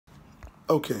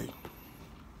Okay,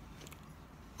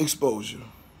 exposure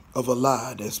of a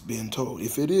lie that's being told.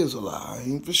 If it is a lie, I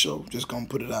ain't for sure. Just gonna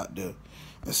put it out there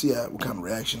and see what kind of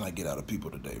reaction I get out of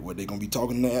people today. What they gonna be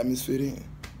talking in the atmosphere then?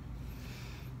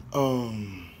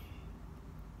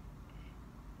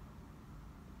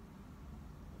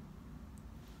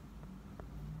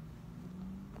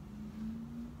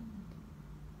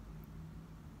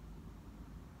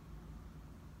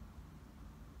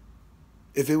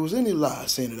 If it was any lie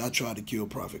saying that I tried to kill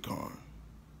Prophet Karn,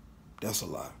 that's a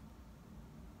lie.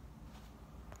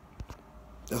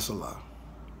 That's a lie.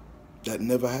 That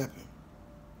never happened.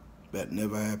 That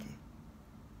never happened.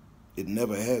 It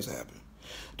never has happened.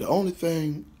 The only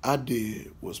thing I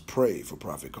did was pray for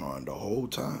Prophet Karn the whole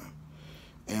time.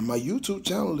 And my YouTube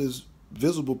channel is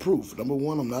visible proof. Number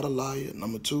one, I'm not a liar.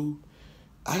 Number two,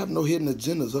 I have no hidden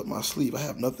agendas up my sleeve. I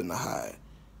have nothing to hide.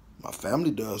 My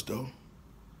family does, though.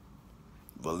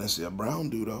 Valencia Brown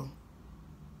do, though.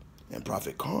 And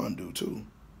Prophet Karn do, too.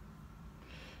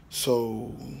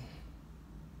 So,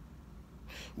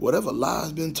 whatever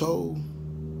lie's been told,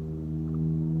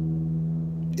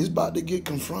 it's about to get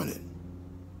confronted.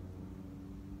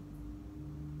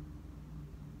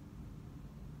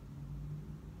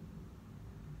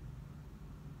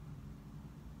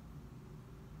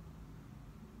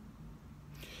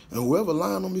 And whoever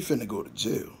lying on me finna go to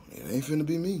jail. It ain't finna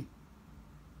be me.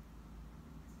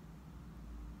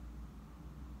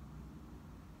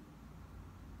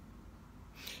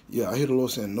 Yeah, I hear the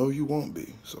Lord saying, no, you won't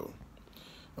be. So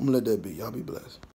I'm gonna let that be. Y'all be blessed.